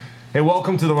Hey,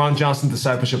 welcome to the Ron Johnson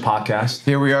Discipleship Podcast.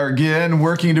 Here we are again,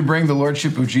 working to bring the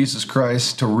Lordship of Jesus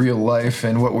Christ to real life.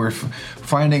 And what we're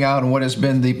finding out and what has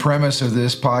been the premise of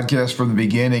this podcast from the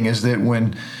beginning is that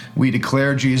when we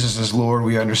declare Jesus as Lord,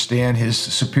 we understand his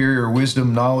superior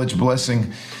wisdom, knowledge,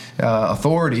 blessing,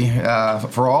 authority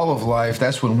for all of life.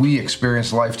 That's when we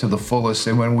experience life to the fullest.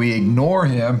 And when we ignore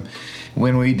him,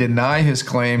 when we deny his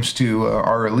claims to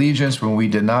our allegiance, when we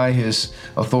deny his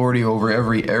authority over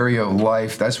every area of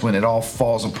life, that's when it all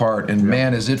falls apart. And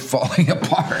man, is it falling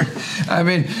apart. I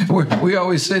mean, we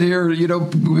always sit here,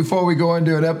 before we go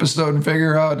into an episode and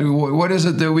figure out what is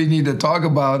it that we need to talk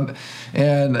about.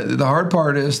 And the hard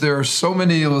part is there are so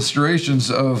many illustrations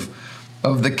of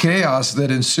the chaos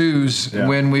that ensues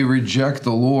when we reject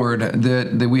the Lord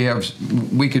that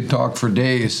we could talk for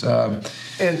days.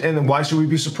 And why should we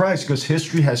be surprised? Because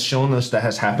history has shown us that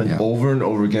has happened over and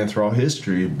over again throughout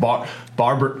history.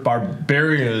 Barbarism,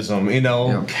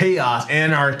 chaos,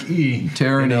 anarchy,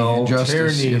 tyranny,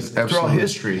 injustice, throughout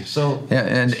history. So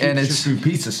and it just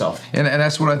repeats itself. And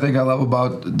that's what I think I love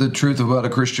about the truth about a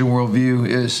Christian worldview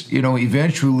is,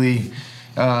 eventually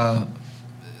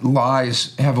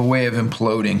lies have a way of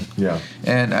imploding. Yeah.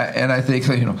 And I think,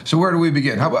 so where do we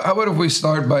begin? How about if we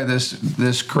start by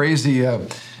this crazy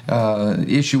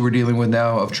issue we're dealing with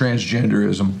now of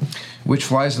transgenderism, which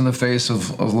flies in the face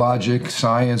of logic,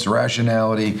 science,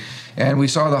 rationality. And we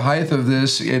saw the height of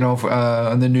this,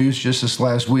 on the news just this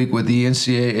last week with the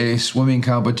NCAA swimming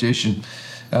competition,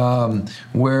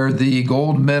 where the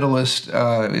gold medalist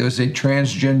is a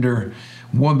transgender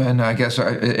woman, I guess,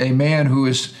 a man who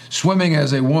is swimming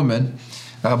as a woman,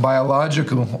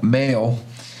 biological male,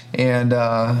 and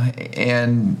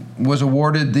was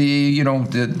awarded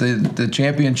the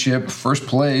championship, first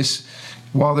place,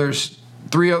 while there's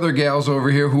three other gals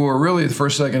over here who are really the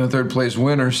first, second, and third place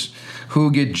winners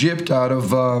who get gypped out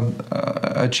of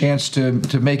a chance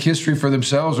to make history for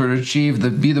themselves or to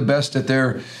be the best at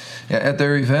their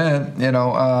event,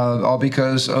 all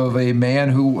because of a man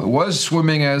who was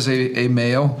swimming as a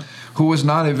male, who was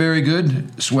not a very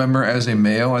good swimmer as a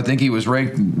male. I think he was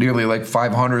ranked nearly like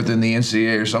 500th in the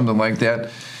NCAA or something like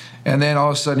that. And then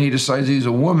all of a sudden he decides he's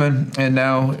a woman, and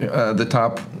now the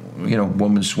top,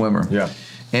 woman swimmer. Yeah.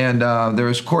 And there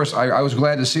was, of course, I was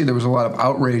glad to see there was a lot of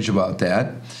outrage about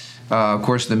that. Of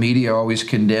course, the media always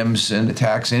condemns and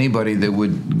attacks anybody that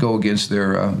would go against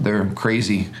their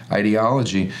crazy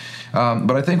ideology.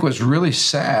 But I think what's really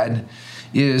sad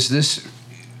is this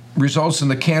results in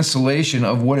the cancellation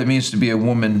of what it means to be a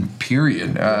woman,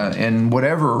 period, in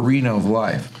whatever arena of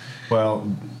life. Well,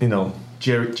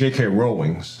 J.K.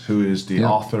 Rowling, who is the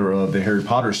author of the Harry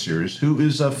Potter series,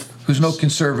 who's no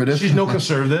conservative. She's no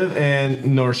conservative,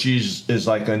 and nor is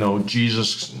like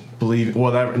Jesus believe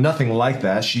whatever. Nothing like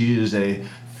that. She is a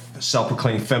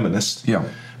self-proclaimed feminist. Yeah.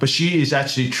 But she is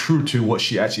actually true to what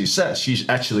she actually says. She's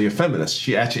actually a feminist.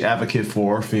 She actually advocates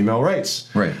for female rights.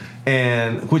 Right.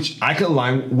 And which I could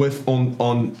align with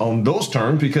on those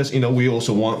terms because we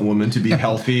also want women to be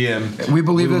healthy and we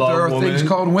believe that there are things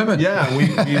called women. Yeah,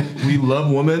 we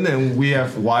love women and we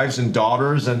have wives and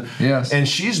daughters and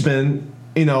she's been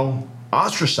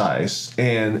ostracized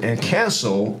and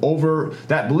canceled over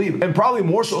that belief, and probably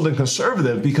more so than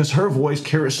conservative because her voice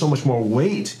carries so much more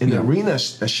weight in the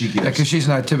arenas that she gives. Because she's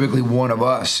not typically one of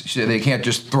us. They can't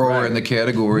just throw her in the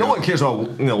category. No one cares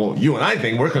about you and I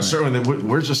think we're conservative. We're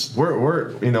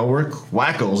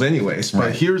wackos anyways.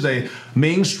 But here's a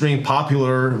mainstream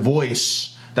popular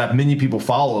voice that many people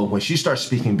follow. When she starts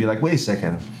speaking, be like, wait a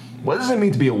second. What does it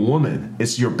mean to be a woman?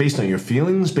 It's based on your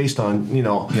feelings, based on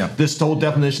this whole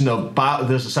definition of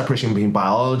there's a separation between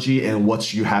biology and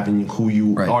what you have and who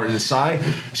you are inside.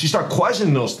 She starts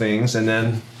questioning those things, and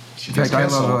then she gets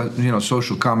canceled. I love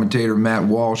social commentator Matt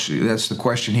Walsh. That's the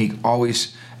question he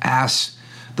always asks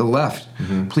the left.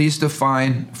 Mm-hmm. Please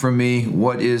define for me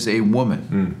what is a woman.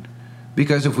 Mm.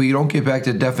 Because if we don't get back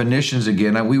to definitions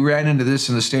again, we ran into this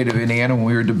in the state of Indiana when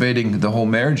we were debating the whole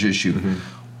marriage issue. Mm-hmm.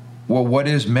 Well, what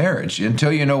is marriage?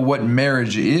 Until you know what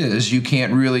marriage is, you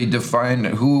can't really define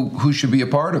who should be a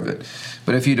part of it.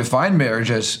 But if you define marriage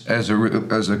as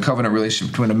a covenant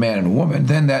relationship between a man and a woman,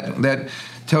 then that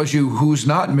tells you who's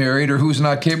not married or who's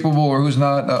not capable or who's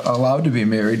not allowed to be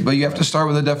married. But you have to start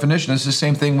with a definition. It's the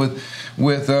same thing with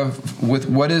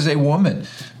what is a woman,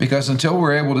 because until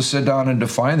we're able to sit down and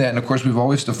define that, and of course we've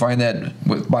always defined that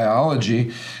with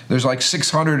biology. There's like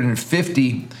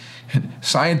 650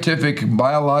 scientific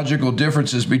biological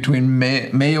differences between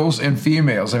males and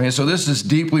females. I mean, so this is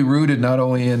deeply rooted not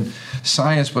only in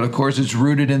science, but of course it's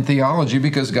rooted in theology,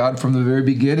 because God from the very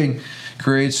beginning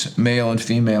creates male and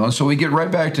female. And so we get right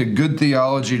back to good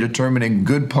theology determining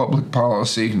good public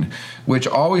policy, which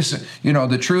always,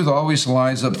 the truth always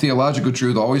lines up, theological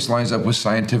truth always lines up with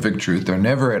scientific truth. They're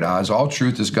never at odds. All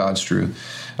truth is God's truth.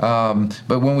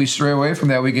 But when we stray away from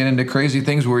that, we get into crazy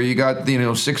things where you got,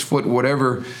 6 foot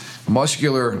whatever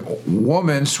muscular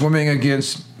woman swimming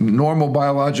against normal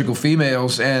biological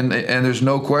females, and there's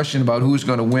no question about who's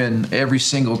going to win every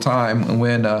single time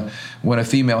when a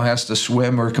female has to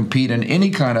swim or compete in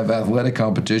any kind of athletic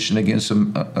competition against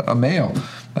a male.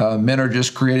 Men are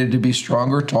just created to be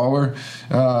stronger, taller,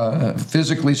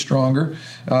 physically stronger,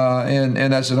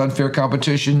 and that's an unfair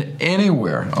competition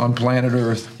anywhere on planet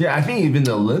Earth. Yeah, I think even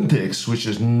the Olympics, which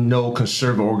is no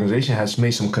conservative organization, has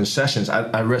made some concessions.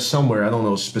 I read somewhere, I don't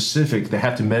know specific, they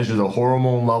have to measure the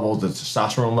hormone levels, the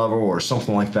testosterone level, or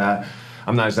something like that.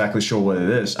 I'm not exactly sure what it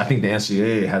is. I think the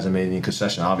NCAA hasn't made any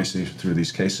concession, obviously, through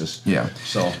these cases. Yeah.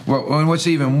 So, well, and what's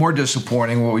even more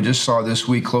disappointing, what we just saw this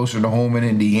week closer to home in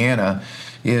Indiana,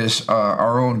 is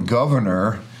our own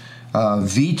governor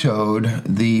vetoed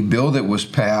the bill that was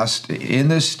passed in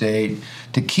this state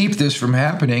to keep this from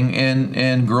happening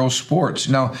in girls' sports.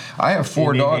 Now, I have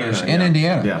 4 daughters in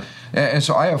Indiana. Yeah. And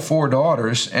so I have 4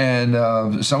 daughters,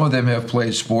 and some of them have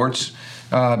played sports.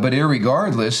 But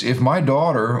irregardless, if my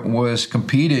daughter was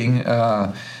competing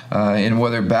in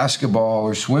whether basketball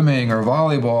or swimming or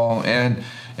volleyball,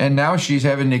 and now she's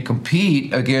having to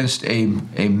compete against a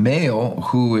male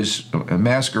who is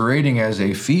masquerading as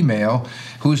a female,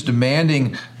 who's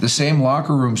demanding the same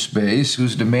locker room space,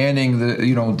 who's demanding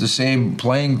the same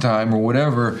playing time or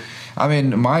whatever. I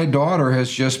mean, my daughter has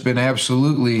just been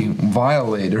absolutely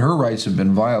violated. Her rights have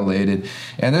been violated.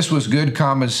 And this was good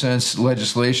common sense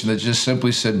legislation that just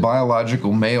simply said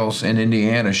biological males in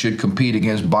Indiana should compete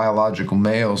against biological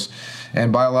males,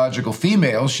 and biological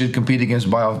females should compete against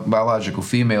biological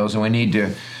females. And we need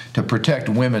to protect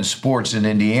women's sports in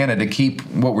Indiana to keep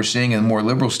what we're seeing in more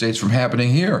liberal states from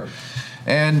happening here.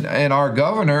 And our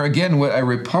governor, again, a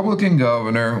Republican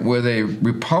governor with a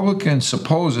Republican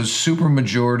supposed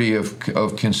supermajority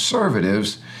of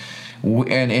conservatives,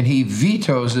 and he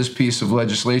vetoes this piece of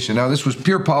legislation. Now, this was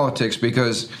pure politics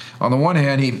because, on the one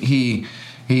hand, he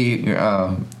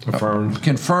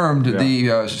confirmed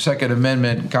the Second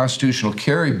Amendment constitutional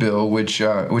carry bill, which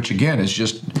again is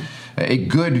just a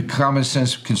good common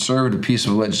sense conservative piece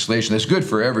of legislation that's good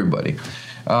for everybody.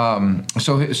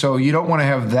 So you don't want to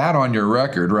have that on your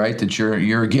record, right? That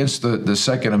you're against the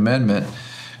Second Amendment.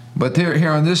 But here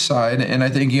on this side, and I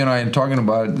think you and I are talking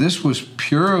about it, this was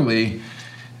purely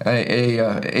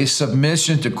a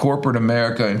submission to corporate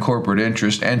America and corporate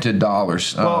interest and to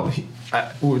dollars. Well,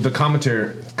 the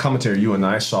commentary you and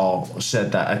I saw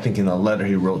said that, I think in a letter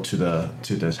he wrote to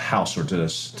the House or to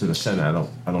the Senate, I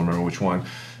don't remember which one,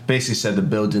 basically said the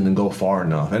bill didn't go far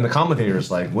enough. And the commentator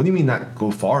is like, what do you mean not go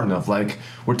far enough? Like,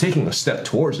 we're taking a step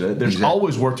towards it. There's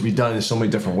always work to be done in so many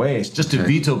different ways. Just to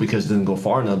veto because it didn't go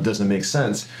far enough doesn't make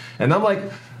sense. And I'm like,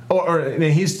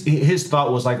 his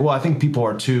thought was like, well, I think people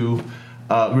are too,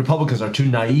 Republicans are too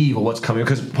naive of what's coming,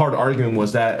 because part of the argument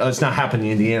was that it's not happening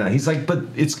in Indiana. He's like, but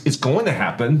it's going to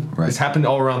happen. Right. It's happened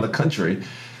all around the country.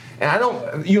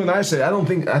 And you and I said, I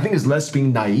think it's less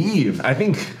being naive. I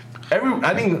think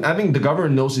the governor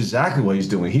knows exactly what he's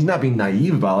doing. He's not being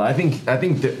naive about it. I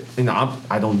think that,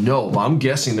 I don't know, but I'm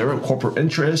guessing there are corporate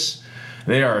interests.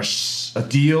 There are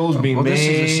deals being made. This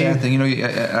is a sad thing.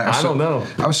 I don't know.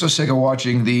 I was so sick of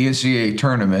watching the NCAA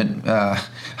tournament.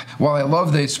 While I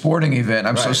love the sporting event,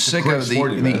 I'm so sick of the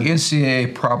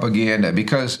NCAA propaganda,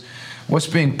 because what's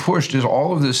being pushed is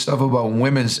all of this stuff about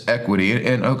women's equity.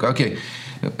 And okay,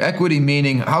 equity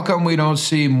meaning, how come we don't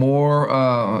see more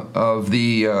of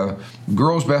the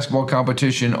girls' basketball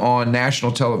competition on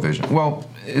national television? Well,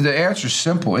 the answer is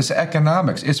simple. It's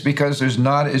economics. It's because there's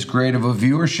not as great of a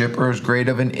viewership or as great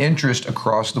of an interest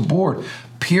across the board,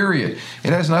 period.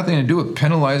 It has nothing to do with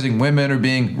penalizing women or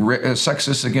being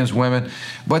sexist against women.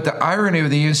 But the irony of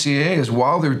the NCAA is,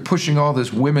 while they're pushing all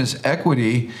this women's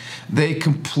equity, they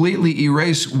completely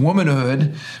erase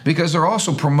womanhood because they're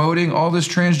also promoting all this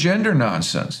transgender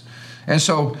nonsense. And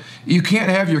so you can't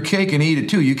have your cake and eat it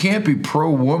too. You can't be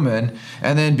pro-woman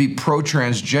and then be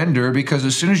pro-transgender, because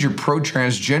as soon as you're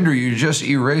pro-transgender, you just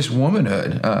erase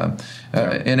womanhood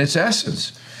in its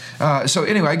essence. So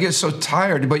anyway, I get so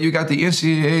tired. But you got the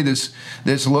NCAA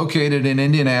that's located in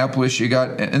Indianapolis. You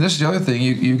got, and this is the other thing,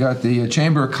 you got the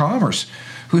Chamber of Commerce,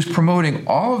 who's promoting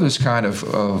all of this kind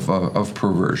of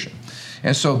perversion.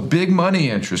 And so big money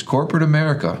interests, corporate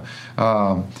America,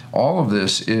 all of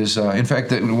this is, in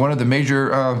fact, one of the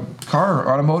major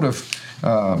automotive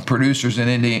producers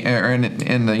in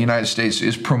the United States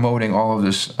is promoting all of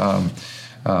this,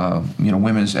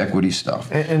 women's equity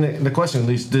stuff. And the question, at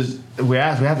least, we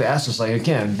have to ask us, like,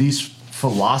 again, these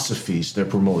philosophies they're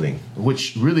promoting,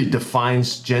 which really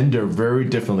defines gender very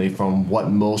differently from what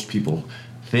most people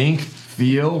think,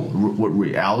 feel, what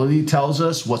reality tells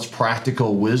us, what's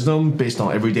practical wisdom based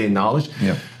on everyday knowledge.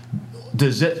 Yeah.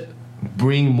 Does it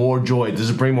bring more joy?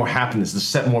 Does it bring more happiness? Does it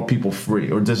set more people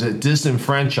free? Or does it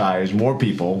disenfranchise more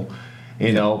people,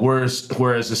 whereas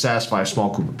to satisfy a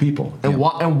small group of people? And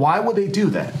why would they do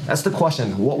that? That's the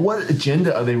question. What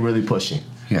agenda are they really pushing?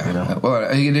 Yeah,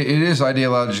 well, it is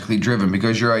ideologically driven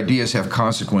because your ideas have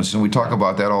consequences, and we talk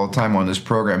about that all the time on this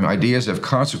program. Ideas have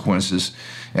consequences,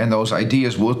 and those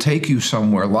ideas will take you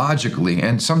somewhere logically.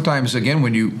 And sometimes, again,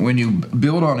 when you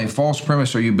build on a false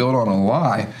premise or you build on a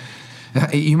lie,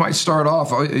 you might start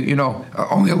off,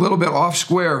 only a little bit off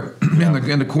square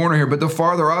in the corner here, but the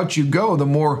farther out you go, the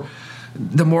more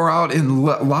out in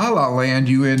la-la land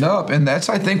you end up. And that's,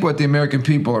 I think, what the American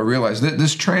people are realizing.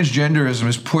 This transgenderism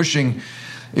is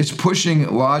pushing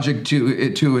logic to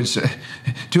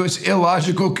its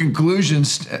illogical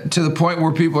conclusions to the point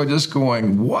where people are just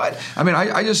going, what? I mean,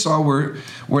 I just saw we're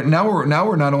not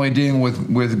only dealing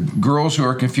with girls who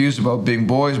are confused about being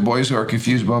boys who are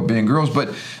confused about being girls,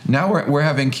 but now we're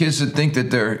having kids that think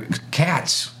that they're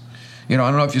cats. I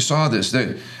don't know if you saw this.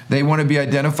 They want to be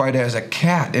identified as a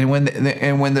cat, and when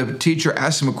the teacher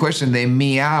asks them a question, they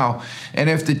meow. And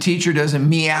if the teacher doesn't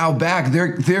meow back,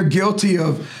 they're guilty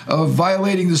of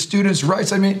violating the student's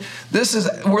rights. I mean,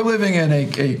 we're living in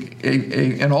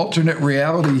an alternate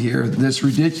reality here that's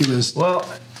ridiculous. Well,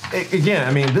 again,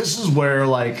 I mean, this is where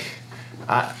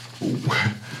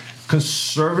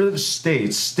conservative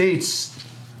states.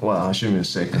 Well, I shouldn't even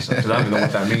say because I don't even know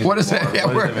what that means. What does that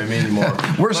mean anymore?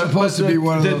 We're supposed to be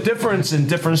one of the difference in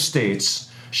different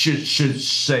states should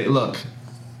say, look,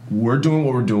 we're doing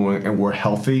what we're doing, and we're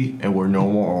healthy, and we're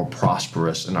normal, or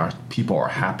prosperous, and our people are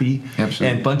happy. Absolutely.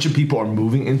 And a bunch of people are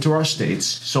moving into our states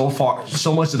so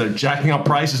much that they're jacking up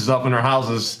prices up in their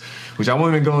houses, which I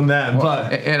won't even go in that.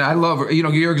 And I love,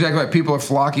 you're exactly right. People are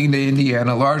flocking to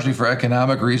Indiana largely for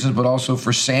economic reasons, but also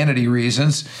for sanity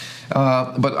reasons.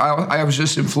 But I was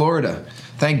just in Florida.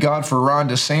 Thank God for Ron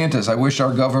DeSantis. I wish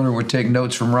our governor would take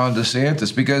notes from Ron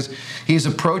DeSantis because he's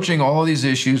approaching all these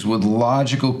issues with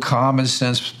logical, common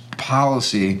sense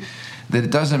policy that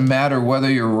it doesn't matter whether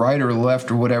you're right or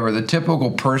left or whatever. The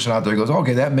typical person out there goes,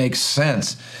 okay, that makes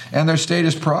sense. And their state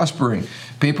is prospering.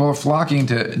 People are flocking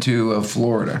to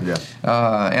Florida. Yeah.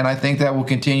 And I think that will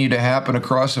continue to happen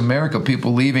across America.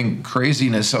 People leaving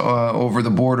craziness over the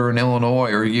border in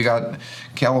Illinois, or you got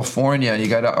California, you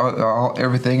got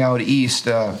everything out east.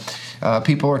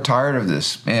 People are tired of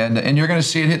this. And you're going to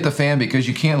see it hit the fan because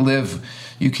you can't live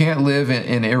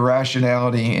in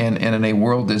irrationality and in a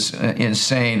world that's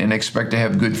insane and expect to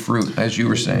have good fruit, as you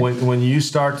were saying. When you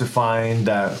start to find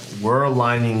that we're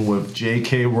aligning with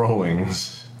J.K.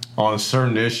 Rowling's on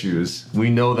certain issues, we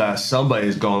know that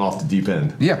somebody's gone off the deep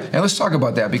end. Yeah, and let's talk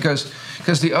about that because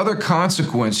the other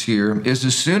consequence here is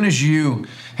as soon as you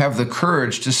have the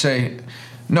courage to say,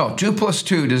 no, 2 +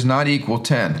 2 does not equal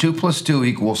 10. 2 +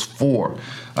 2 = 4.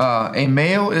 A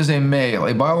male is a male.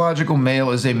 A biological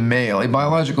male is a male. A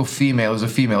biological female is a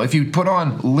female. If you put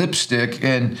on lipstick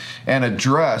and a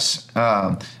dress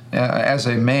as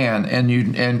a man, and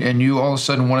you all of a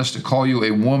sudden want us to call you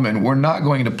a woman, we're not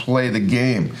going to play the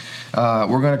game.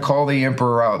 We're going to call the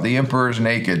emperor out. The emperor's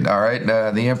naked, all right?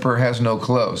 The emperor has no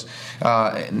clothes.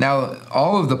 Now,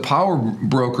 all of the power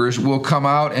brokers will come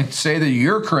out and say that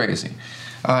you're crazy.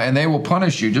 And they will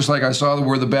punish you, just like I saw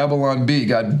where the Babylon Bee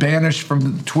got banished from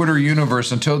the Twitter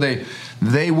universe until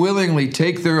they willingly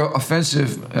take their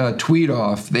offensive tweet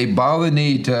off. They bow the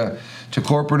knee to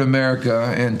corporate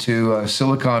America and to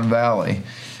Silicon Valley.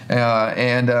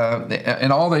 And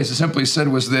all they simply said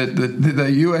was that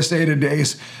the USA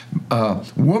Today's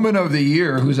Woman of the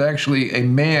Year, who's actually a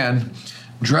man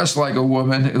dressed like a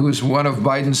woman, who's one of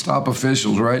Biden's top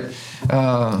officials, right?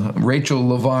 Rachel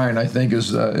Levine, I think,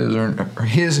 is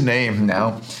his name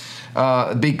now.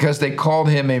 Because they called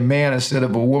him a man instead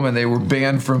of a woman, they were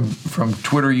banned from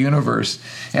Twitter universe.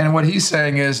 And what he's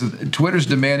saying is Twitter's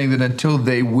demanding that until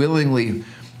they willingly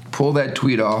pull that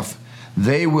tweet off,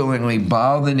 they willingly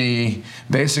bow the knee,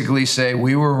 basically say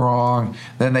we were wrong,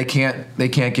 then they can't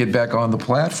get back on the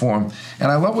platform.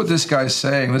 And I love what this guy's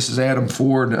saying. This is Adam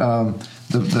Ford,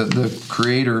 the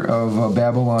creator of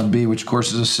Babylon Bee, which of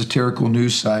course is a satirical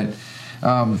news site.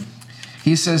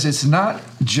 He says it's not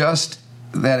just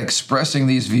that expressing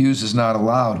these views is not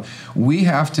allowed. We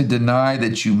have to deny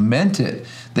that you meant it.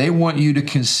 They want you to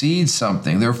concede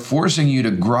something. They're forcing you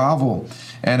to grovel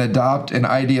and adopt an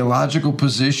ideological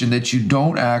position that you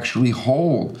don't actually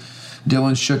hold.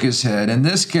 Dylan shook his head. In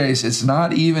this case, it's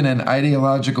not even an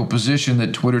ideological position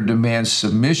that Twitter demands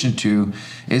submission to.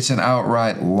 It's an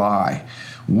outright lie.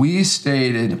 We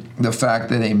stated the fact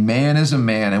that a man is a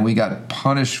man, and we got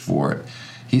punished for it.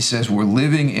 He says we're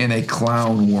living in a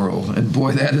clown world, and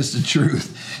boy, that is the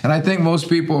truth. And I think most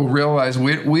people realize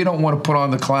we don't want to put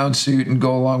on the clown suit and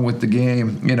go along with the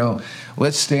game. You know,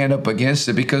 let's stand up against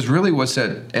it, because really what's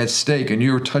at stake, and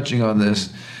you were touching on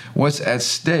this, what's at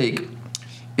stake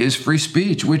is free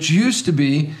speech, which used to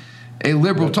be a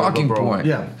liberal talking point.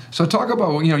 Yeah. So talk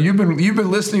about, you know, you've been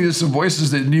listening to some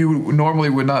voices that you normally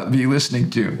would not be listening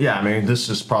to. Yeah, I mean, this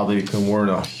is probably can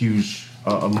warrant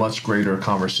a much greater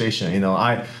conversation. You know,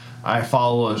 I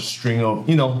follow a string of,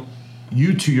 you know,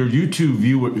 your YouTube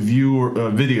viewer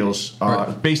videos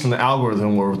Right. based on the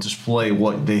algorithm will display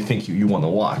what they think you want to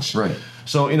watch. Right.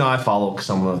 So, you know, I follow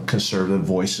some of the conservative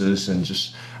voices, and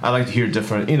just I like to hear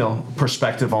different, you know,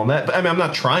 perspective on that. But I mean, I'm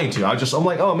not trying to. I'm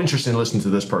like, oh, I'm interested in listening to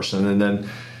this person, and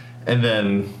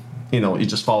then you know, it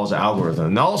just follows the algorithm.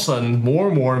 And all of a sudden, more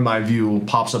and more in my view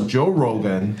pops up Joe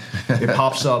Rogan. It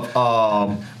pops up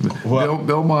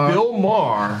Bill Maher. Bill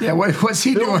Maher. Yeah, what's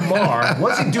he Bill doing? Maher.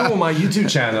 What's he doing on my YouTube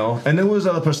channel? And then who was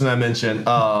the other person I mentioned?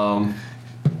 Oh,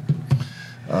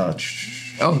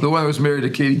 the one that was married to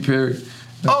Katy Perry.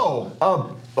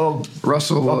 Russell.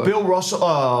 Bill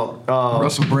Russell.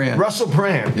 Russell Brand. Russell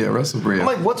Brand. Yeah, Russell Brand. I'm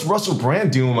like, what's Russell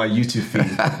Brand doing on my YouTube feed?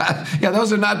 Yeah,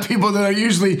 those are not people that are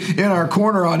usually in our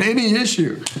corner on any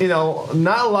issue. You know,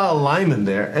 not a lot of alignment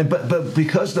there. And but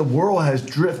because the world has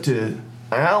drifted,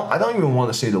 I don't even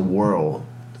want to say the world,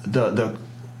 the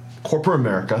corporate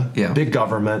America, Yeah. big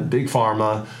government, big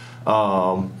pharma,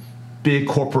 big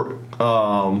corporate,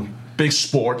 big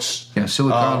sports. Yeah,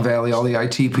 Silicon Valley, all the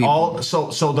IT people. So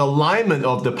the alignment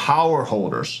of the power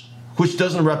holders, which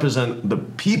doesn't represent the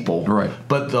people, Right.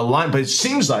 But but it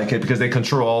seems like it because they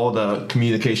control all the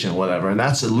communication, whatever, and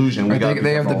that's illusion. Right,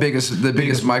 they have the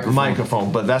biggest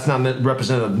microphone. But that's not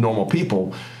representative of normal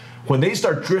people. When they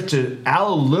start drifted out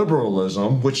of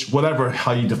liberalism, which whatever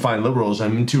how you define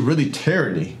liberalism, into really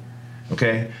tyranny,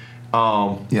 okay.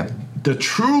 Yeah. The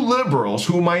true liberals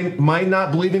who might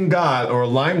not believe in God or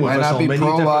align with Might us not on be many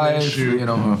pro-life, different issues, you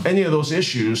know. any of those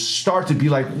issues, start to be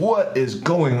like, what is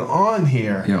going on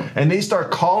here? Yeah. And they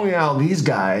start calling out these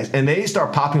guys, and they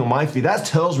start popping on my feed. That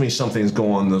tells me something's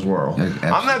going on in this world. Yeah,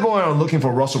 I'm not going around looking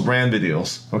for Russell Brand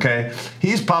videos, okay?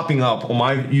 He's popping up on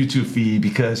my YouTube feed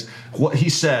because what he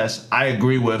says, I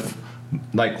agree with.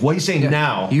 Like what he's saying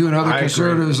now. You and other I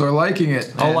conservatives are liking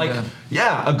it. agree.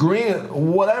 Agreeing,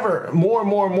 whatever, more and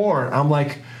more and more. I'm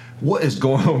like, what is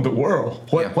going on in the world?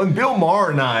 When Bill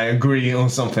Maher and I agree on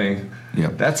something,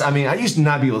 I used to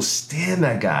not be able to stand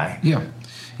that guy. Yeah.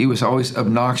 He was always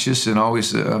obnoxious and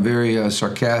always very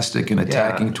sarcastic and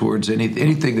attacking towards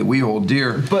anything that we hold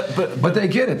dear. But they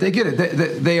get it. They get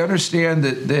it. They understand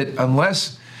that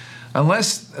unless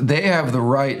they have the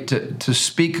right to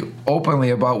speak openly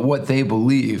about what they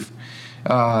believe,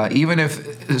 even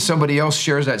if somebody else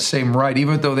shares that same right,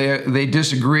 even though they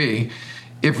disagree,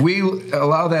 if we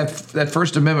allow that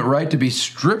First Amendment right to be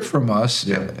stripped from us,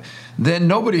 then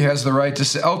nobody has the right to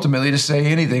say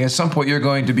anything. At some point, you're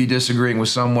going to be disagreeing with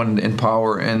someone in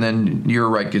power, and then your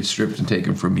right gets stripped and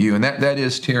taken from you, and that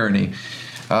is tyranny.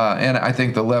 And I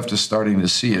think the left is starting to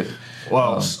see it.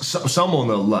 Well, some on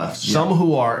the left, some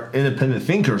who are independent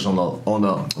thinkers on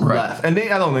the left, and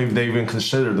I don't think they even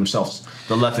consider themselves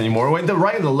the left anymore. When the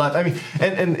right and the left, I mean,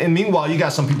 and meanwhile, you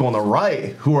got some people on the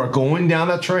right who are going down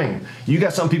that train. You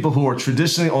got some people who are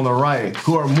traditionally on the right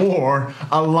who are more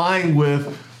aligned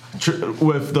with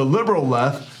the liberal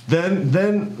left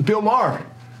than Bill Maher.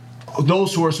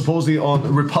 Those who are supposedly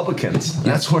on Republicans.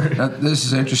 That's where this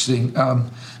is interesting.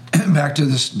 Back to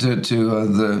this to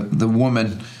the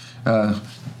woman.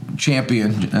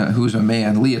 Champion, who's a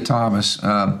man, Leah Thomas.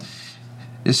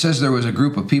 It says there was a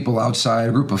group of people outside,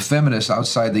 a group of feminists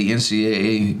outside the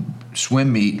NCAA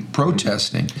swim meet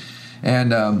protesting.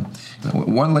 And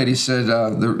one lady said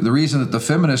the reason that the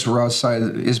feminists were outside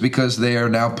is because they are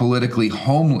now politically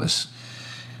homeless.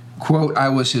 Quote, I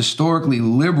was historically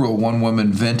liberal, one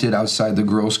woman vented outside the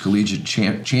girls' collegiate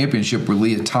championship where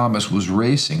Leah Thomas was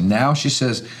racing. Now she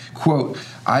says, quote,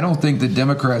 I don't think the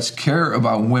Democrats care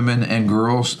about women and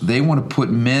girls. They want to put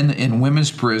men in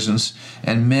women's prisons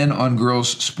and men on girls'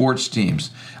 sports teams.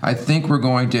 I think we're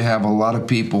going to have a lot of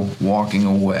people walking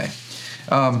away.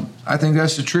 I think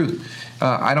that's the truth.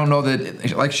 I don't know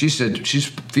that, like she said, she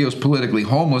feels politically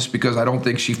homeless because I don't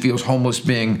think she feels homeless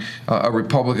being a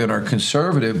Republican or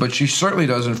conservative, but she certainly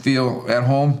doesn't feel at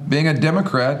home being a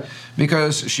Democrat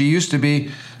because she used to be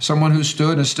someone who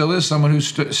stood and still is someone who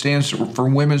stands for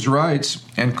women's rights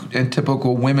and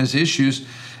typical women's issues.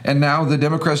 And now the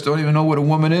Democrats don't even know what a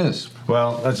woman is.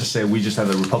 Well, let's just say we just had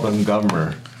a Republican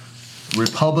governor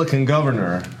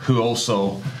who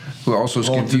also is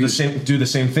confused. do the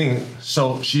same thing.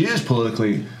 So she is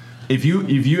politically. If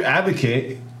you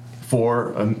advocate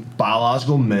for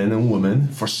biological men and women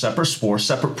for separate sports,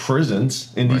 separate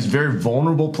prisons in these very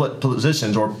vulnerable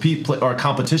positions or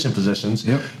competition positions,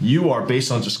 you are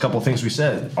based on just a couple of things we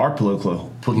said. Are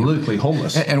politically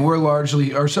homeless, and we're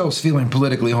largely ourselves feeling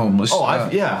politically homeless.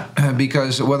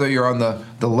 Because whether you're on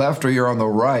the left or you're on the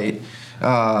right.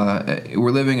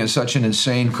 We're living in such an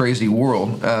insane, crazy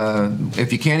world.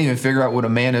 If you can't even figure out what a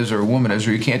man is or a woman is,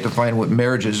 or you can't define what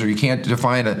marriage is, or you can't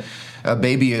define a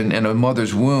baby in a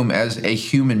mother's womb as a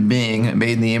human being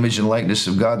made in the image and likeness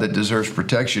of God that deserves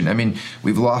protection, I mean,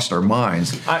 we've lost our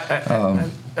minds.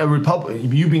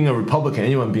 You being a Republican,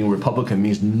 anyone being a Republican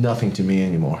means nothing to me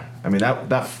anymore. I mean,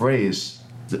 that phrase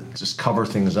just cover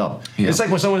things up. Yeah. It's like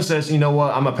when someone says, you know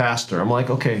what, I'm a pastor. I'm like,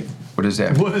 okay. What does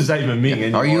that mean? What does that even mean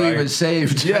anymore? Are you even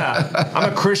saved? Yeah.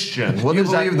 I'm a Christian. What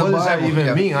does that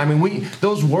even mean? I mean,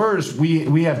 those words,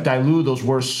 we have diluted those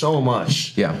words so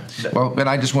much. Yeah. Well, and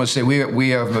I just want to say we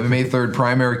have a May 3rd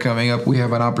primary coming up. We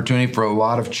have an opportunity for a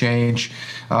lot of change.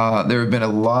 There have been a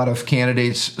lot of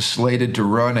candidates slated to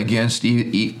run against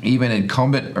even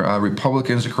incumbent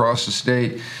Republicans across the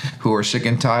state who are sick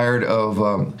and tired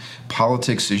of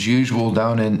politics as usual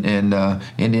down in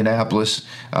Indianapolis.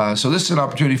 So this is an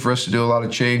opportunity for us to do a lot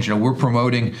of change. You know, we're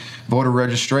promoting voter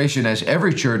registration as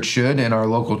every church should in our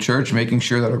local church, making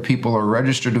sure that our people are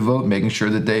registered to vote, making sure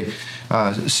that they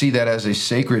see that as a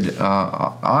sacred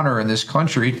honor in this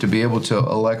country to be able to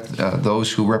elect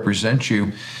those who represent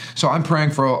you. So I'm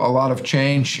praying for a lot of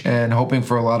change and hoping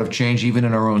for a lot of change even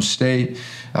in our own state.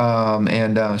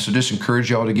 So just encourage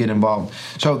y'all to get involved.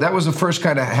 So that was the first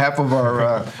kind of half of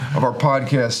our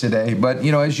podcast today. But,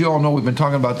 you know, as you all know, we've been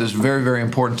talking about this very, very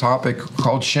important topic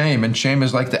called shame. And shame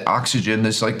is like the oxygen.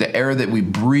 It's like the air that we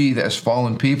breathe as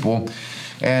fallen people.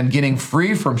 And getting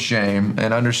free from shame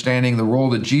and understanding the role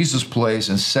that Jesus plays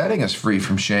in setting us free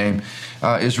from shame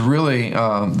is really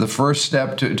the first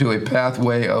step to a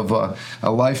pathway of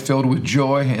a life filled with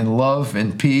joy and love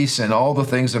and peace and all the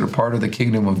things that are part of the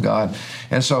kingdom of God.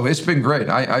 And so it's been great.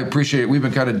 I appreciate it. We've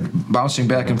been kind of bouncing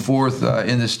back and forth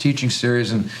in this teaching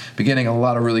series and been getting a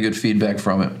lot of really good feedback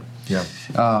from it. Yeah.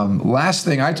 Last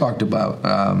thing I talked about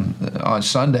on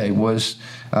Sunday was,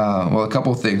 a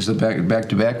couple of things, the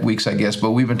back-to-back weeks, I guess,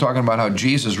 but we've been talking about how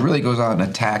Jesus really goes out and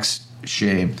attacks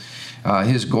shame.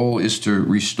 His goal is to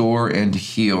restore and to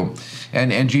heal.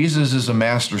 And Jesus is a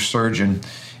master surgeon.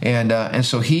 And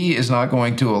so he is not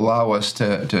going to allow us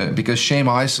to, because shame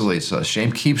isolates us.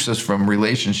 Shame keeps us from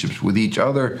relationships with each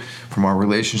other, from our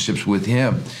relationships with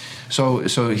him. So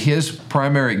his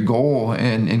primary goal,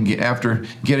 and after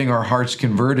getting our hearts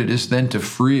converted, is then to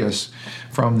free us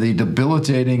from the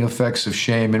debilitating effects of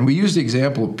shame. And we use the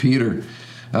example of Peter.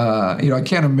 I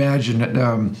can't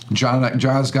imagine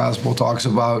John's gospel talks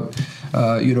about,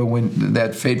 when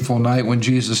that fateful night when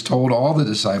Jesus told all the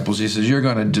disciples, he says, "You're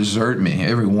going to desert me,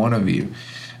 every one of you.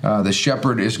 The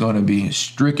shepherd is going to be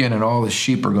stricken and all the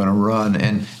sheep are going to run."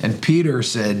 And Peter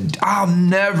said, I'll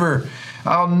never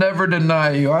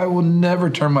deny you. I will never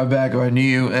turn my back on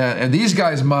you. And these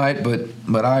guys might,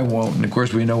 but I won't. And of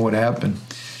course, we know what happened.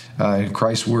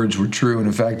 Christ's words were true. And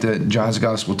in fact, John's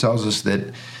gospel tells us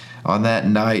that on that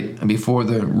night, before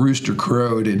the rooster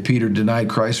crowed and Peter denied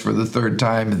Christ for the third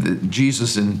time, that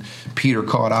Jesus and Peter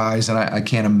caught eyes. And I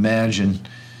can't imagine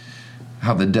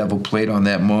how the devil played on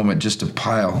that moment just to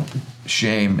pile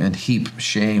shame and heap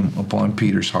shame upon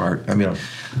Peter's heart. I mean,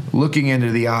 looking into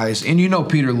the eyes, and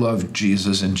Peter loved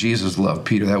Jesus and Jesus loved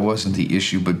Peter. That wasn't the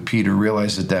issue, but Peter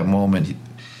realized at that moment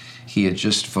he had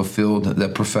just fulfilled the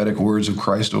prophetic words of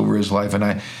Christ over his life. And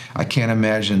I can't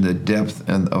imagine the depth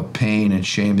of pain and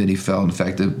shame that he felt. In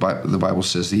fact, the Bible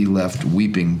says he left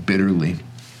weeping bitterly.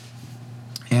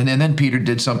 And then Peter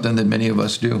did something that many of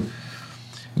us do.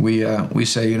 We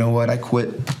say, you know what, I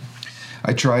quit.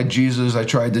 I tried Jesus, I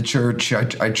tried the church,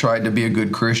 I tried to be a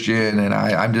good Christian, and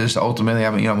I'm just ultimately,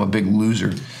 I'm a big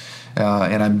loser,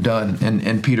 and I'm done.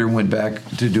 And Peter went back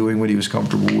to doing what he was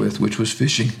comfortable with, which was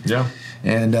fishing. Yeah.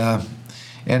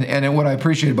 And then what I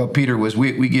appreciate about Peter was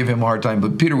we give him a hard time,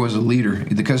 but Peter was a leader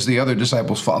because the other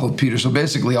disciples followed Peter. So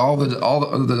basically, all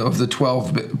of the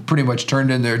 12 pretty much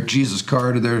turned in their Jesus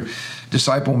card or their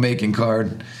disciple making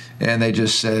card, and they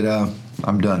just said,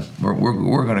 "I'm done.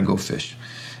 We're going to go fish."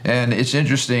 And it's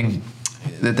interesting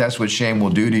that that's what shame will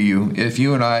do to you. If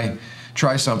you and I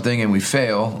try something and we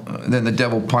fail, then the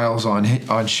devil piles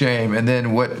on shame, and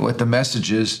then what the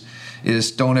message is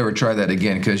don't ever try that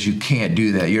again because you can't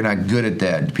do that. You're not good at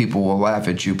that. People will laugh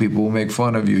at you. People will make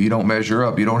fun of you. You don't measure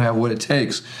up. You don't have what it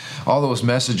takes. All those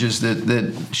messages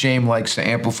that shame likes to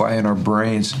amplify in our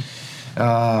brains.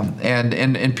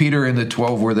 And Peter and the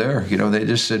 12 were there. They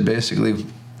just said basically,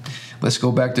 let's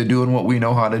go back to doing what we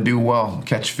know how to do well,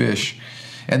 catch fish.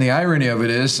 And the irony of it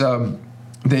is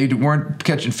they weren't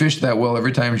catching fish that well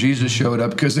every time Jesus showed up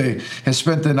because they had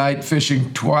spent the night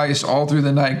fishing twice, all through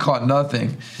the night, caught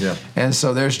nothing. Yeah. And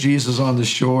so there's Jesus on the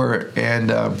shore,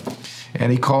 and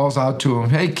he calls out to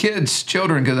them, "Hey, kids,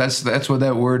 children," because that's what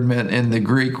that word meant in the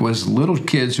Greek, was little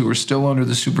kids who were still under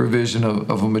the supervision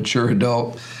of a mature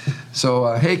adult. So,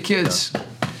 hey, kids,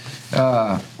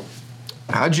 how'd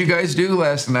you guys do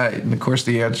last night? And of course,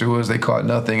 the answer was they caught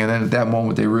nothing. And then at that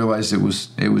moment, they realized it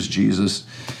was Jesus.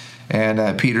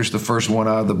 And Peter's the first one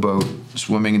out of the boat,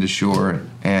 swimming to shore.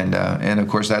 And of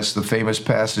course, that's the famous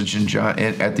passage in John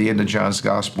at the end of John's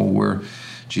Gospel where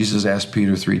Jesus asked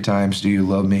Peter 3 times, "Do you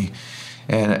love me?"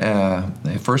 And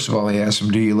first of all, he asked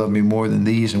him, "Do you love me more than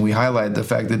these?" And we highlighted the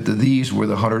fact that these were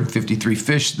the 153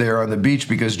 fish there on the beach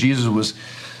because Jesus was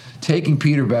taking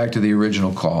Peter back to the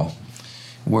original call,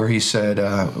 where he said,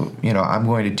 "I'm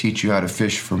going to teach you how to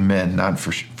fish for men, not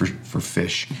for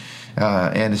fish."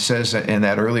 And it says in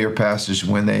that earlier passage,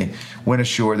 when they went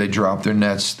ashore, they dropped their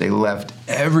nets, they left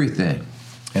everything,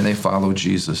 and they followed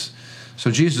Jesus.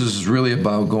 So Jesus is really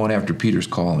about going after Peter's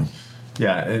calling.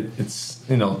 Yeah, it's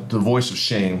the voice of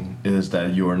shame is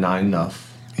that you are not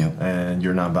enough, and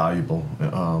you're not valuable.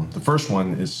 The first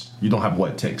one is you don't have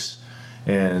what it takes,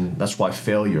 and that's why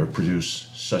failure produced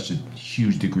such a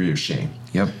huge degree of shame.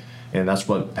 Yep. And that's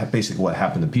basically what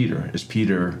happened to Peter. Is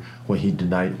Peter, when he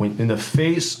denied, when in the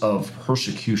face of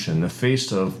persecution, in the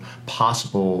face of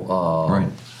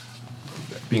possible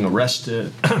being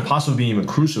arrested, possibly being even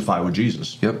crucified with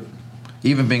Jesus. Yep.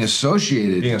 Even being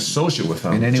associated with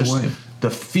him in any way. The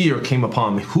fear came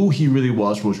upon him. Who he really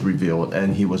was revealed,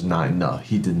 and he was not enough.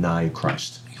 He denied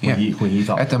Christ. When he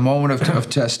thought, at the moment of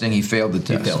testing, he failed the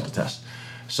test. He failed the test.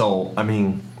 So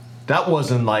that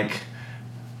wasn't like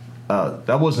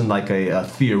a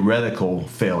theoretical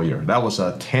failure. That was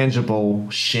a tangible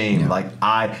shame.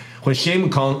 Yeah. When shame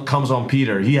comes on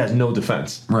Peter, he has no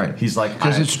defense. Right. He's like,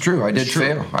 because it's true. I did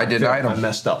fail. I denied him. I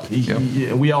messed up.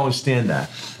 We all understand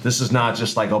that. This is not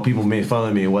just like, people made fun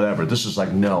of me or whatever. This is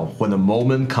like, no. When the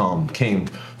moment came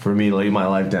for me to lay my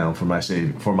life down for my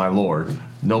Savior, for my Lord,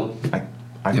 no,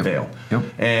 I failed. Yep.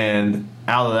 And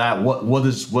out of that, what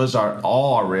is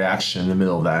our reaction in the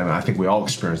middle of that? I think we all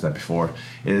experienced that before.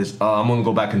 Is I'm going to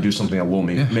go back and do something that will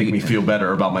make me feel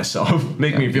better about myself,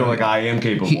 make me feel like I am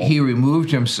capable. He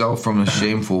removed himself from a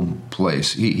shameful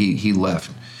place. He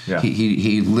left. Yeah.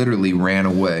 He literally ran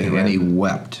away and he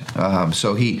wept.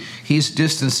 So he's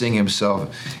distancing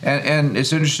himself, and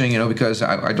it's interesting, because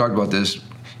I talked about this.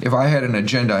 If I had an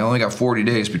agenda, I only got 40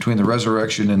 days between the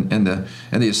resurrection and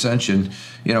the ascension.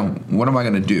 What am I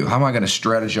going to do? How am I going to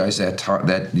strategize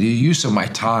that the use of my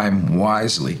time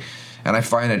wisely? And I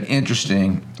find it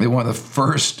interesting that one of the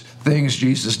first things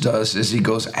Jesus does is he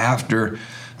goes after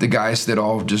the guys that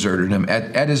all deserted him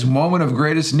at his moment of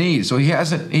greatest need. So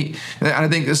and I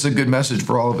think this is a good message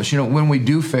for all of us. When we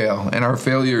do fail and our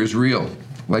failure is real,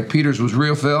 like Peter's was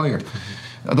real failure,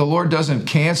 the Lord doesn't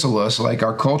cancel us like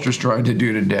our culture's trying to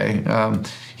do today.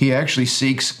 He actually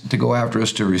seeks to go after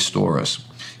us to restore us.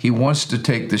 He wants to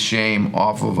take the shame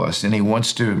off of us, and he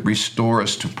wants to restore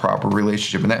us to proper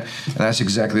relationship. And that's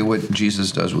exactly what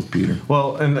Jesus does with Peter.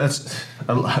 Well, and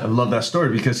I love that story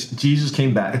because Jesus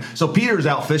came back. So Peter's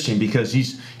out fishing because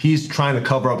he's trying to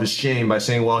cover up his shame by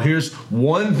saying, well, here's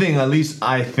one thing at least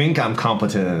I think I'm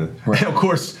competent in. Right. And of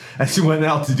course, as he went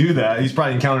out to do that, he's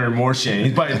probably encountering more shame.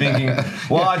 He's probably thinking,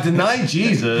 well, I denied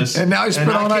Jesus. And now he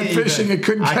spent all night fishing and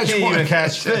couldn't catch one. I can't even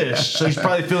catch fish. So he's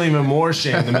probably feeling even more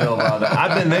shame in the middle of all that.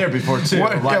 I've been there before, too.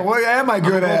 What am I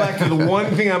good at? Go back to the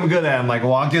one thing I'm good at. I'm like,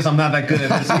 well, I guess I'm not that good at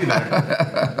this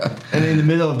either. And in the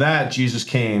middle of that, Jesus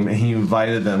came and he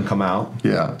invited them to come out.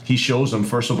 Yeah. He shows them,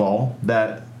 first of all,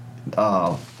 that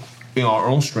in our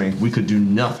own strength, we could do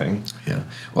nothing. Yeah.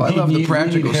 Well, I love the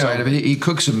practical side of it. He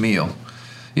cooks a meal.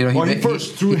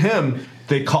 Through him,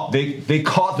 they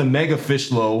caught the mega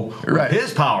fish low with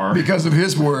his power because of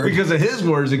his word. Because of his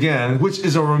words again, which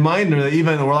is a reminder that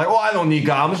even we're like, oh, I don't need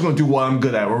God. I'm just going to do what I'm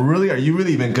good at. Well, really, are you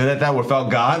really even good at that without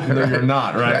God? No, you're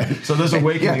not, right? So there's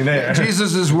awakening there.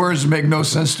 Jesus' words make no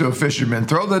sense to a fisherman.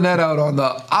 Throw the net out on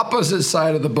the opposite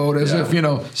side of the boat as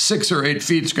if 6 or 8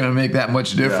 feet is going to make that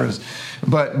much difference. Yeah.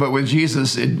 But with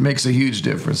Jesus, it makes a huge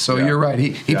difference. So you're right.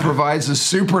 He provides a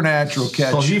supernatural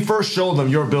catch. So he first showed them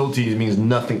your ability means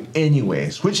nothing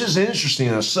anyways, which is interesting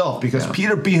in itself because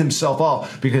Peter beat himself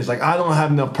up because like, I don't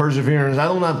have enough perseverance. I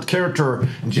don't have character.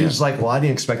 And Jesus is like, well, I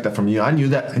didn't expect that from you. I knew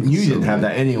that. And you didn't have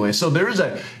that anyway. So there is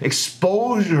an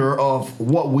exposure of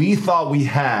what we thought we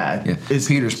had. Yeah.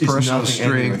 Peter's personal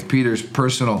strength, anyway. Peter's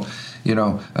personal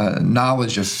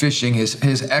knowledge of fishing,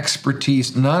 his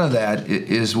expertise, none of that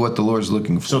is what the Lord's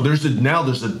looking for. So there's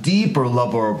a deeper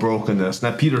level of brokenness.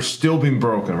 Now Peter's still being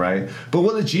broken, right? But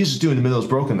what did Jesus do in the middle of his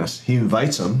brokenness? He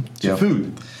invites him to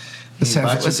food. Let's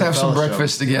have some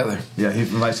breakfast together. Yeah, he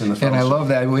invites him to fellowship. And I love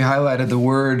that. We highlighted the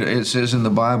word. It says in the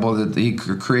Bible that he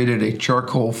created a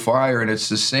charcoal fire, and it's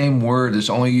the same word that's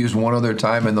only used one other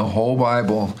time in the whole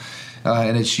Bible.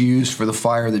 And it's used for the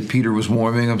fire that Peter was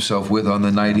warming himself with on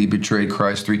the night he betrayed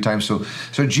Christ 3 times. So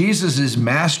Jesus is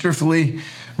masterfully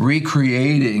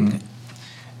recreating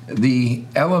the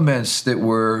elements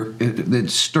that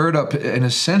stirred up in a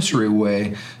sensory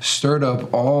way, stirred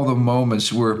up all the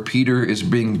moments where Peter is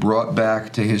being brought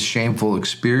back to his shameful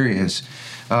experience.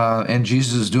 And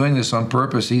Jesus is doing this on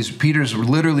purpose. Peter's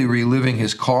literally reliving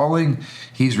his calling.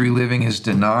 He's reliving his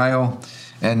denial.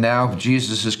 And now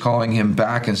Jesus is calling him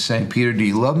back and saying, Peter, do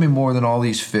you love me more than all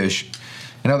these fish?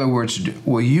 In other words,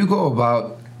 will you go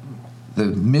about the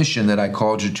mission that I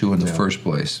called you to in the first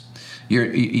place?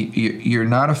 You're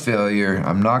not a failure.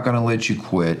 I'm not going to let you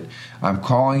quit. I'm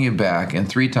calling you back. And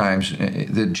 3 times,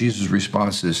 Jesus'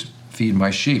 response is, feed my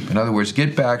sheep. In other words,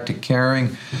 get back to caring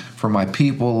for my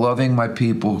people, loving my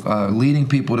people, leading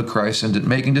people to Christ, and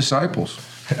making disciples.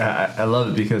 I love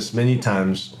it because many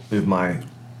times if my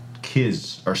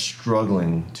kids are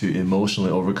struggling to emotionally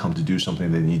overcome to do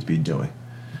something they need to be doing,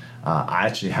 I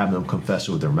actually have them confess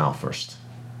it with their mouth first.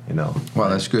 Wow,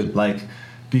 that's good.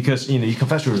 Because you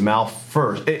confess with your mouth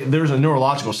first. There's a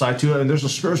neurological side to it, and there's a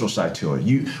spiritual side to it.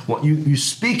 You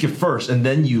speak it first, and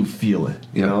then you feel it.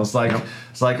 It's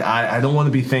like I don't want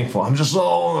to be thankful. I'm just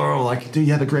dude,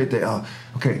 you had a great day.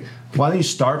 Okay. Why don't you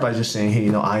start by just saying, hey,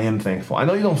 I am thankful. I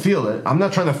know you don't feel it. I'm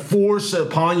not trying to force it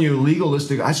upon you,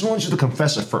 legalistic. I just want you to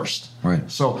confess it first. Right.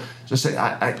 So just say,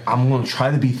 I'm going to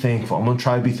try to be thankful. I'm going to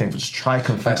try to be thankful. Just try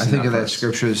confessing. I think of that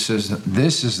scripture that says,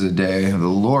 this is the day the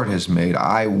Lord has made.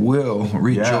 I will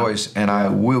rejoice and I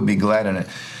will be glad in it.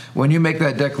 When you make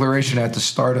that declaration at the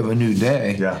start of a new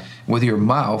day with your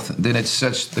mouth, then it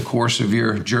sets the course of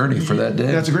your journey for that day.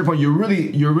 That's a great point. You're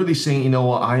really saying, you know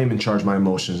what, I am in charge of my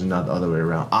emotions and not the other way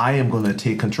around. I am going to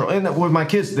take control. And with my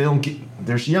kids,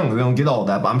 they're young, they don't get all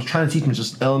that, but I'm trying to teach them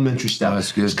just elementary stuff.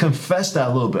 That's good. Just confess that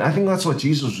a little bit. I think that's what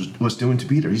Jesus was doing to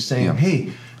Peter. He's saying,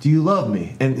 hey, do you love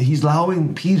me? And he's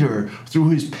allowing Peter, through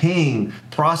his pain,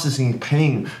 processing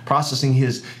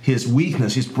his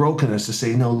weakness, his brokenness, to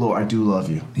say, no, Lord, I do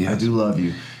love you. Yes. I do love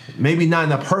you. Maybe not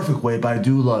in a perfect way, but I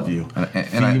do love you.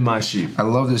 Feed my sheep. I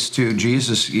love this too.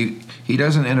 Jesus, he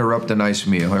doesn't interrupt a nice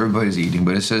meal. Everybody's eating,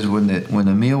 but it says when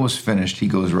the meal was finished, he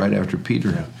goes right after Peter.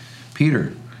 Yeah.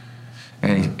 Peter.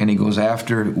 And he goes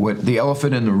after the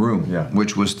elephant in the room,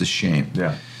 which was the shame.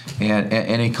 Yeah.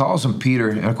 And he calls him Peter.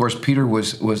 And of course, Peter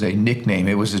was a nickname.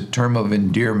 It was a term of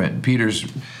endearment.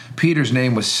 Peter's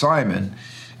name was Simon.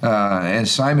 And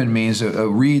Simon means a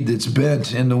reed that's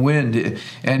bent in the wind.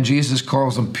 And Jesus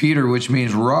calls him Peter, which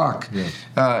means rock.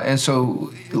 Yeah. And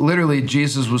so literally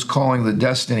Jesus was calling the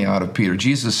destiny out of Peter.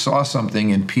 Jesus saw something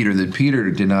in Peter that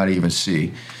Peter did not even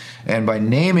see. And by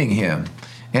naming him,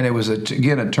 and it was,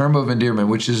 again, a term of endearment,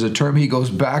 which is a term he goes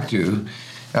back to,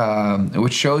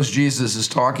 which shows Jesus is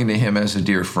talking to him as a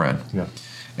dear friend. Yeah.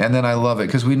 And then I love it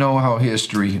because we know how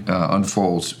history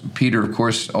unfolds. Peter, of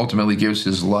course, ultimately gives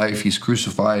his life. He's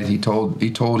crucified. He told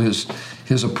his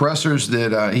oppressors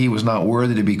that he was not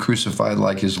worthy to be crucified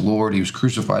like his Lord. He was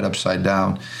crucified upside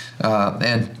down.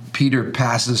 And Peter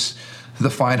passes the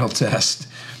final test.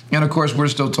 And of course, we're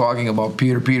still talking about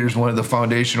Peter. Peter's one of the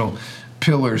foundational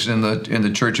pillars in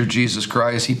the Church of Jesus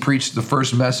Christ. He preached the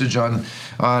first message on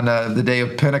the day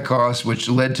of Pentecost, which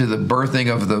led to the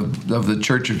birthing of the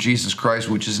Church of Jesus Christ,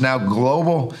 which is now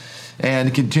global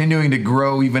and continuing to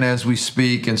grow even as we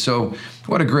speak. And so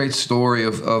what a great story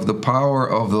of the power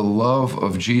of the love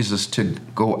of Jesus to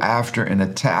go after and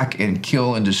attack and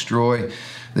kill and destroy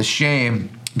the shame,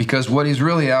 because what he's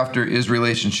really after is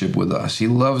relationship with us. He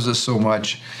loves us so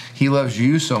much. He loves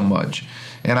you so much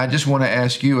And I just want to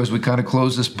ask you, as we kind of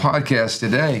close this podcast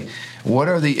today, what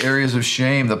are the areas of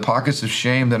shame, the pockets of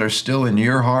shame that are still in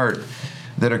your heart,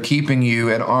 that are keeping you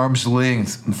at arm's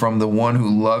length from the one who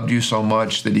loved you so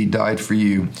much that he died for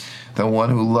you, the one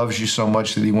who loves you so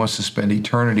much that he wants to spend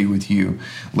eternity with you?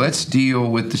 Let's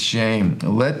deal with the shame.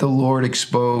 Let the Lord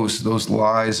expose those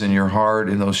lies in your heart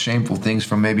and those shameful things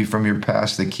from your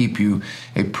past that keep you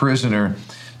a prisoner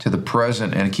to the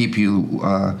present and keep you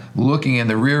looking in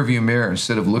the rearview mirror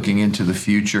instead of looking into the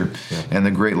future and the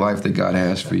great life that God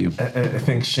has for you. I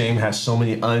think shame has so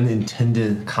many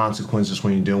unintended consequences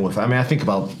when you're dealing with it. I mean, I think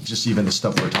about just even the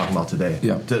stuff we're talking about today.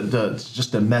 Yeah.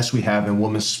 Just the mess we have in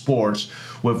women's sports,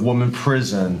 with women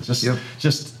prison, just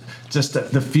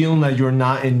the feeling that you're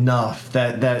not enough,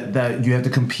 that you have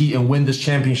to compete and win this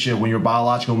championship when you're a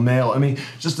biological male. I mean,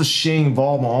 just the shame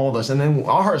involved in all of this. And then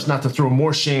our heart's not to throw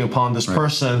more shame upon this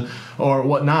person or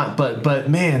whatnot, but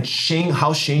man, shame,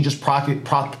 how shame just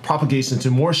propagates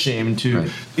into more shame, into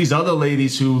these other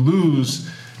ladies who lose.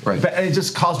 Right. And it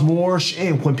just causes more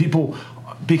shame when people,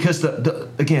 because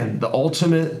the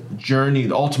ultimate journey,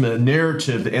 the ultimate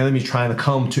narrative the enemy's trying to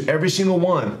come to every single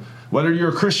one, whether you're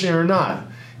a Christian or not,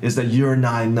 is that you're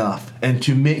not enough. And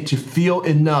to feel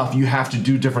enough, you have to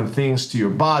do different things to your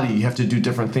body. You have to do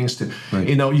different things to,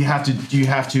 you have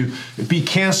to be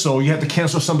canceled. You have to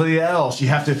cancel somebody else. You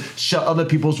have to shut other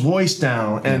people's voice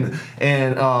down. And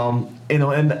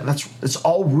it's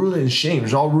all rooted in shame.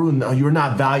 It's all rooted in, you're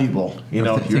not valuable. Think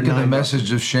of the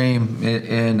message of shame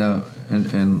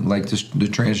and like this, the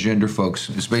transgender folks.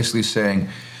 It's basically saying,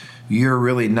 you're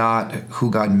really not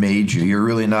who God made you. You're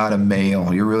really not a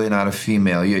male. You're really not a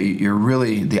female. You're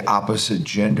really the opposite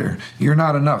gender. You're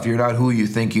not enough. You're not who you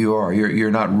think you are.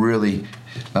 You're not really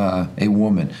a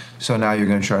woman. So now you're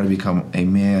going to try to become a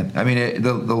man. I mean,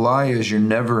 the lie is you're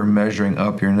never measuring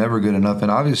up. You're never good enough. And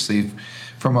obviously,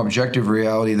 from objective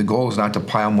reality, the goal is not to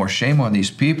pile more shame on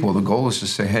these people. The goal is to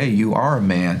say, hey, you are a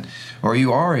man or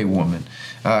you are a woman.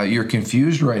 You're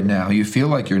confused right now. You feel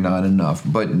like you're not enough,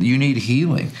 but you need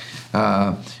healing.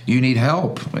 You need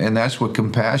help, and that's what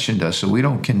compassion does. So we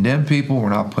don't condemn people. We're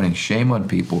not putting shame on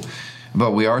people,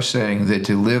 but we are saying that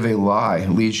to live a lie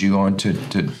leads you on to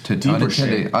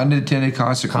unintended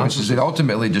consequences that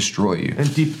ultimately destroy you.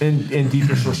 And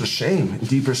deeper source of shame,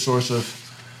 deeper source of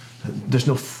there's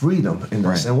no freedom in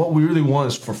this. And what we really want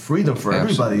is for freedom for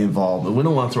everybody involved. We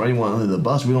don't want to throw anyone under the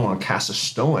bus. We don't want to cast a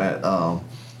stone at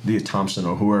Leah Thompson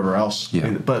or whoever else.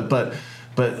 Yeah.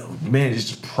 But man, it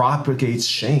just propagates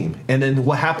shame. And then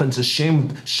what happens is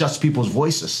shame shuts people's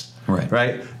voices.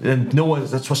 Right? And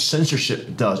that's what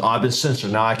censorship does. Oh, I've been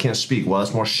censored. Now I can't speak. Well,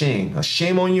 that's more shame.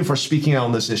 Shame on you for speaking out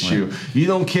on this issue. Right. You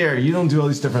don't care. You don't do all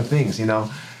these different things,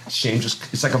 Shame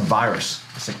it's like a virus.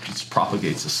 It's like it just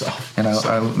propagates itself.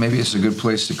 And maybe it's a good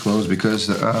place to close because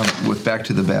with back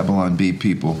to the Babylon Bee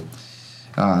people,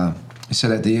 I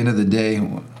said at the end of the day,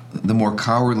 the more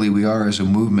cowardly we are as a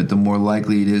movement, the more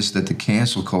likely it is that the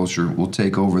cancel culture will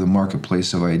take over the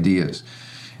marketplace of ideas.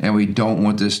 And we don't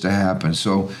want this to happen.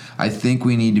 So I think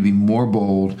we need to be more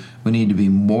bold. We need to be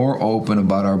more open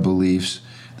about our beliefs.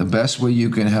 The best way you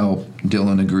can help,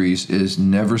 Dylan agrees, is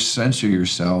never censor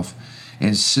yourself.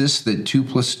 Insist that 2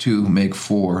 + 2 make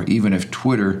 4, even if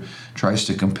Twitter tries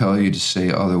to compel you to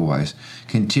say otherwise.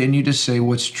 Continue to say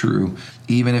what's true,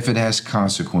 even if it has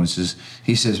consequences.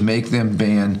 He says, make them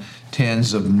ban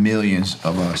tens of millions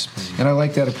of us. And I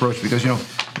like that approach because,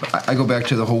 I go back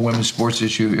to the whole women's sports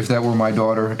issue. If that were my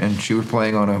daughter and she were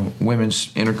playing on a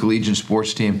women's intercollegiate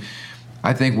sports team,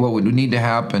 I think what would need to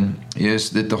happen is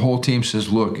that the whole team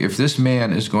says, look, if this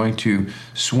man is going to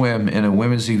swim in a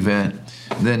women's event,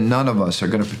 then none of us are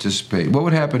going to participate. What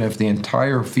would happen if the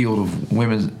entire field of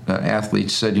women's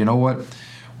athletes said, you know what,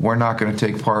 we're not going to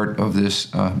take part of this,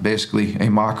 basically a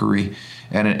mockery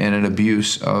and an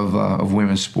abuse of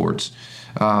women's sports?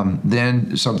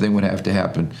 Then something would have to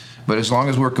happen. But as long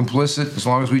as we're complicit, as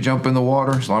long as we jump in the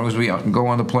water, as long as we go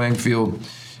on the playing field,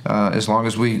 as long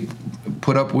as we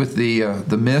put up with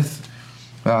the myth,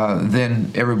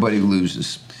 then everybody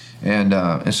loses.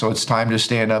 And so it's time to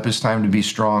stand up. It's time to be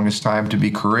strong. It's time to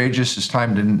be courageous. It's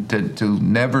time to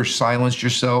never silence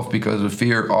yourself because of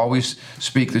fear. Always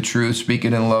speak the truth. Speak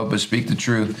it in love, but speak the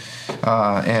truth.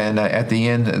 And at the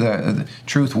end, the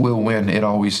truth will win. It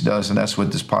always does. And that's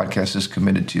what this podcast is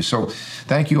committed to. So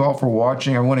thank you all for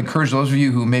watching. I want to encourage those of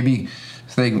you who maybe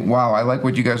think, wow, I like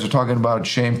what you guys are talking about,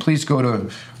 Shane, please go to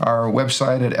our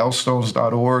website at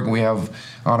elstones.org. We have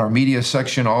on our media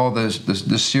section all this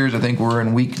series. I think we're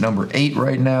in week number 8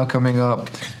 right now coming up.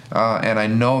 And I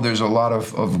know there's a lot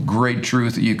of great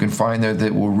truth that you can find there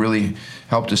that will really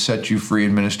help to set you free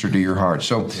and minister to your heart.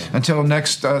 So until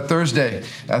next Thursday,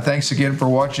 thanks again for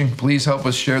watching. Please help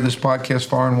us share this podcast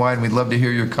far and wide, and we'd love to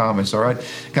hear your comments, all right?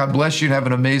 God bless you and have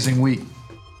an amazing week.